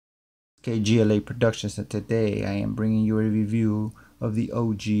Okay, GLA Productions, and today I am bringing you a review of the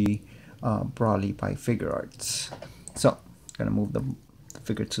OG Broly by Figuarts. So, I'm gonna move the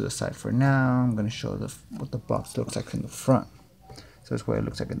figure to the side for now. I'm gonna show what the box looks like in the front. So that's what it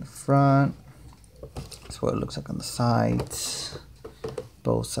looks like in the front. That's what it looks like on the sides.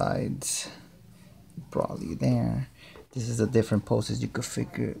 Both sides. Broly there. This is the different poses you could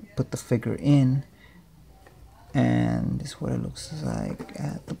put the figure in. And this is what it looks like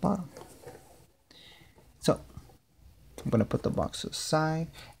at the bottom. So I'm gonna put the box to the side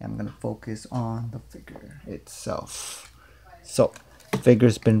and I'm gonna focus on the figure itself. So the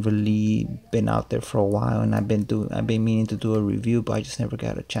figure's been out there for a while, and I've been meaning to do a review, but I just never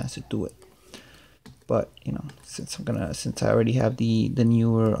got a chance to do it. But you know, since I already have the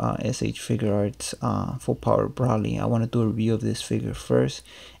newer S.H.Figuarts full power Broly, I want to do a review of this figure first,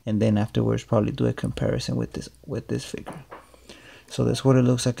 and then afterwards probably do a comparison with this figure. So that's what it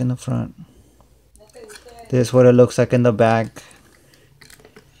looks like in the front. This is what it looks like in the back.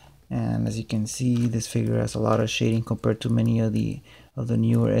 And as you can see, this figure has a lot of shading compared to many of the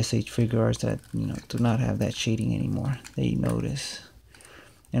newer S.H.Figuarts that, you know, do not have that shading anymore that you notice.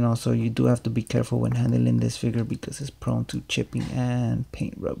 And also you do have to be careful when handling this figure because it's prone to chipping and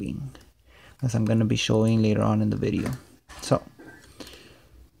paint rubbing, as I'm going to be showing later on in the video. So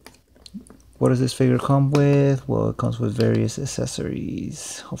what does this figure come with? Well, it comes with various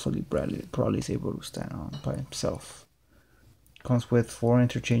accessories. Hopefully Briley's able to stand on by himself. Comes with 4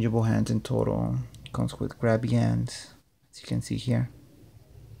 interchangeable hands in total. Comes with grabby hands, as you can see here.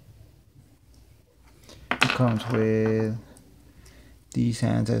 It comes with these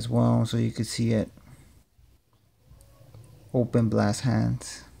hands as well, so you can see it. Open blast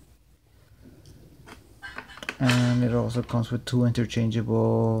hands. And it also comes with 2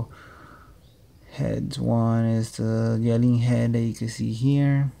 interchangeable heads. One is the yelling head that you can see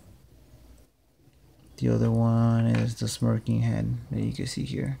here. The other one is the smirking head that you can see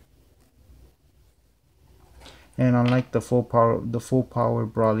here. And unlike the full power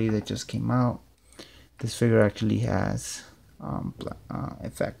Broly that just came out, this figure actually has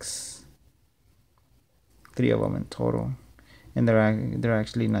effects. 3 of them in total, and they're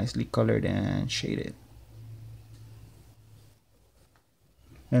actually nicely colored and shaded.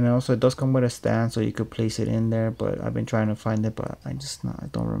 And also it does come with a stand, so you could place it in there, but I've been trying to find it, but I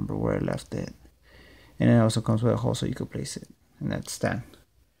don't remember where I left it. And it also comes with a hole, so you could place it in that stand.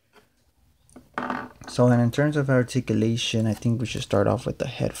 So, and in terms of articulation, I think we should start off with the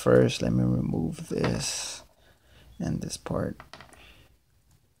head first. Let me remove this and this part.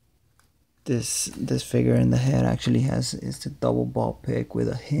 This figure in the head actually is the double ball pick with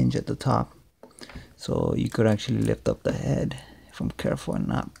a hinge at the top, so you could actually lift up the head if I'm careful and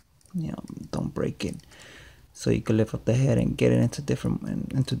not, you know, don't break it. So you could lift up the head and get it into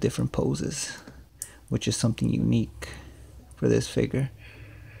different poses, which is something unique for this figure.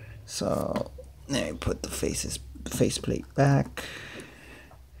 So let me put the faceplate back,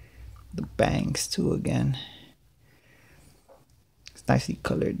 the bangs too again. It's nicely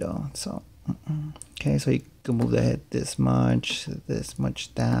colored though. So okay, so you can move the head this much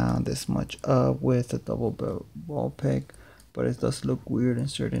down, this much up with a double ball peg, but it does look weird in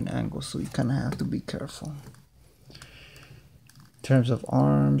certain angles, so you kind of have to be careful. In terms of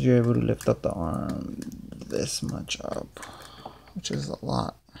arms, you're able to lift up the arm this much up, which is a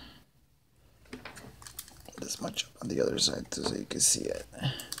lot. This much up on the other side too, so you can see it.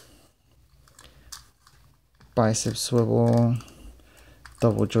 Bicep swivel,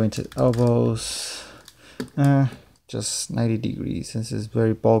 double jointed elbows, just 90 degrees. Since it's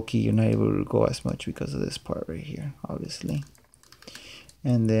very bulky, you're not able to go as much because of this part right here, obviously.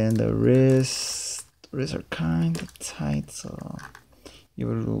 And then the wrists are kind of tight, so you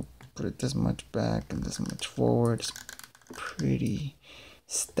will put it this much back and this much forward. It's pretty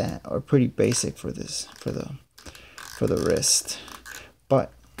pretty basic for this, for the wrist.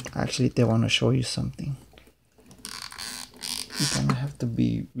 But I actually did want to show you something. You're gonna have to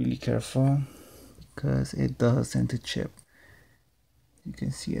be really careful because it does tend to chip. You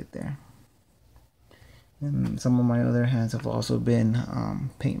can see it there. And some of my other hands have also been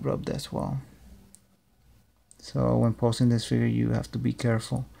paint rubbed as well. So when posting this figure, you have to be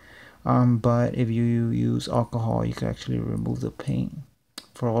careful. But if you use alcohol, you can actually remove the paint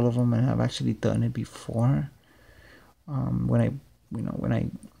for all of them, and I've actually done it before. When I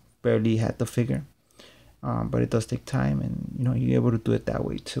barely had the figure. But it does take time, and you know, you're able to do it that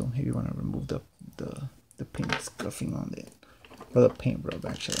way too if you want to remove the paint scuffing on it, or the paint rub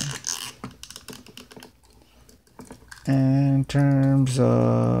actually. And in terms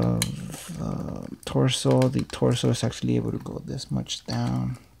of torso, the torso is actually able to go this much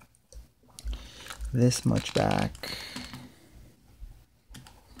down. this much back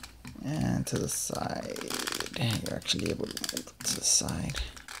and to the side. You're actually able to move it to the side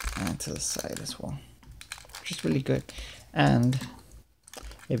and to the side as well, which is really good. And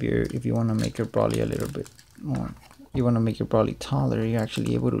if you want to make your Broly a little bit more, you want to make your Broly taller, you're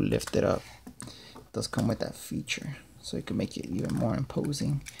actually able to lift it up. It does come with that feature, so you can make it even more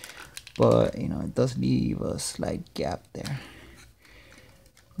imposing. But you know, it does leave a slight gap there,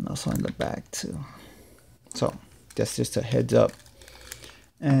 and also in the back too. So that's just a heads up.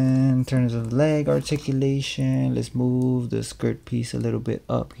 And in terms of leg articulation, let's move the skirt piece a little bit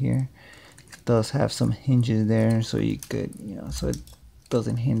up here. It does have some hinges there, so you could, you know, so it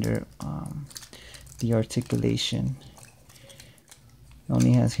doesn't hinder the articulation. It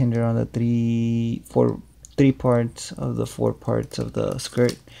only has hinder on the three parts of the 4 parts of the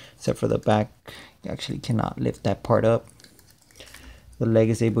skirt, except for the back. You actually cannot lift that part up. The leg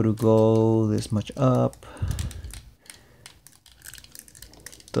is able to go this much up.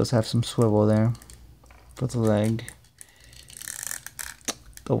 Does have some swivel there for the leg.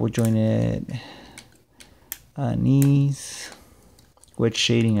 Double jointed knees with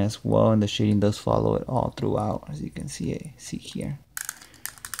shading as well, and the shading does follow it all throughout, as you can see here.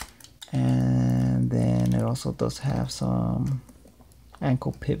 And then it also does have some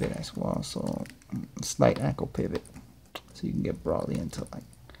ankle pivot as well, so slight ankle pivot, so you can get Broly into like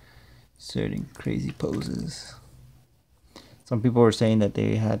certain crazy poses. Some people were saying that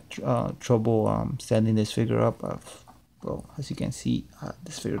they had trouble standing this figure up. Well, as you can see,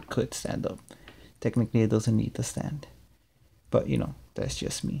 this figure could stand up. Technically, it doesn't need to stand, but you know, that's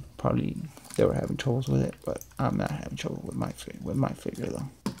just me. Probably they were having troubles with it, but I'm not having trouble with my figure though.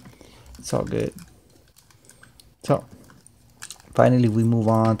 It's all good. So finally, we move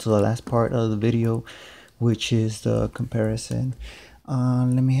on to the last part of the video, which is the comparison.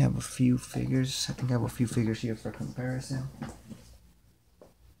 Let me have a few figures. I think I have a few figures here for comparison.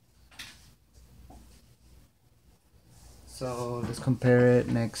 So let's compare it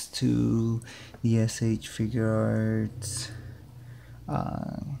next to the S.H.Figuarts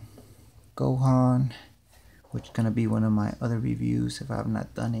Gohan, which is gonna be one of my other reviews if I have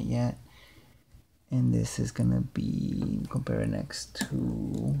not done it yet. And this is gonna be compared next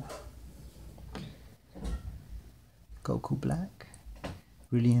to Goku Black.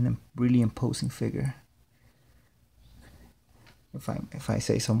 Really imposing figure, if I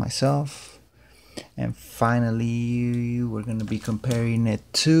say so myself. And finally, we're gonna be comparing it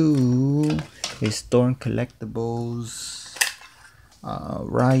to a Storm Collectibles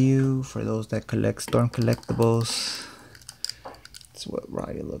Ryu. For those that collect Storm Collectibles, that's what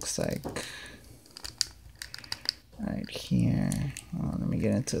Ryu looks like right here. Let me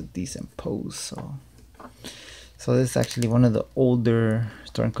get into a decent pose. So this is actually one of the older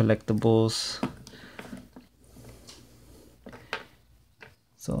Storm Collectibles.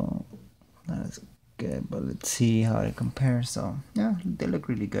 So not as good, but let's see how it compares. So yeah, they look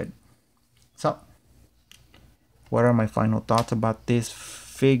really good. So what are my final thoughts about this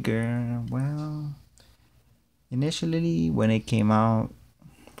figure? Well, initially when it came out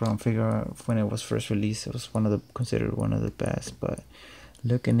from Figuarts, when it was first released, it was considered one of the best. But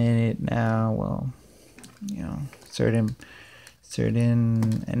looking at it now, well, you know, certain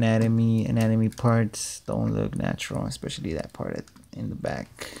anatomy parts don't look natural, especially that part in the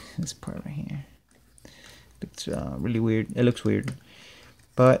back. This part right here looks really weird. It looks weird,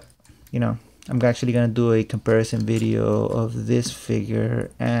 but you know, I'm actually gonna do a comparison video of this figure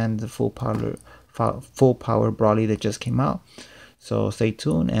and the full power Broly that just came out. So stay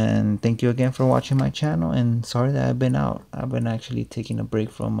tuned, and thank you again for watching my channel. And sorry that I've been out. I've been actually taking a break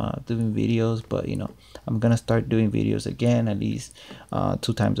from doing videos, but you know, I'm gonna start doing videos again, at least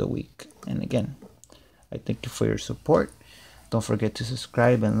 2 times a week. And again, I thank you for your support. Don't forget to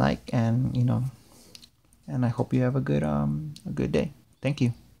subscribe and like, and you know, and I hope you have a good day. Thank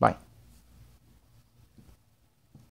you.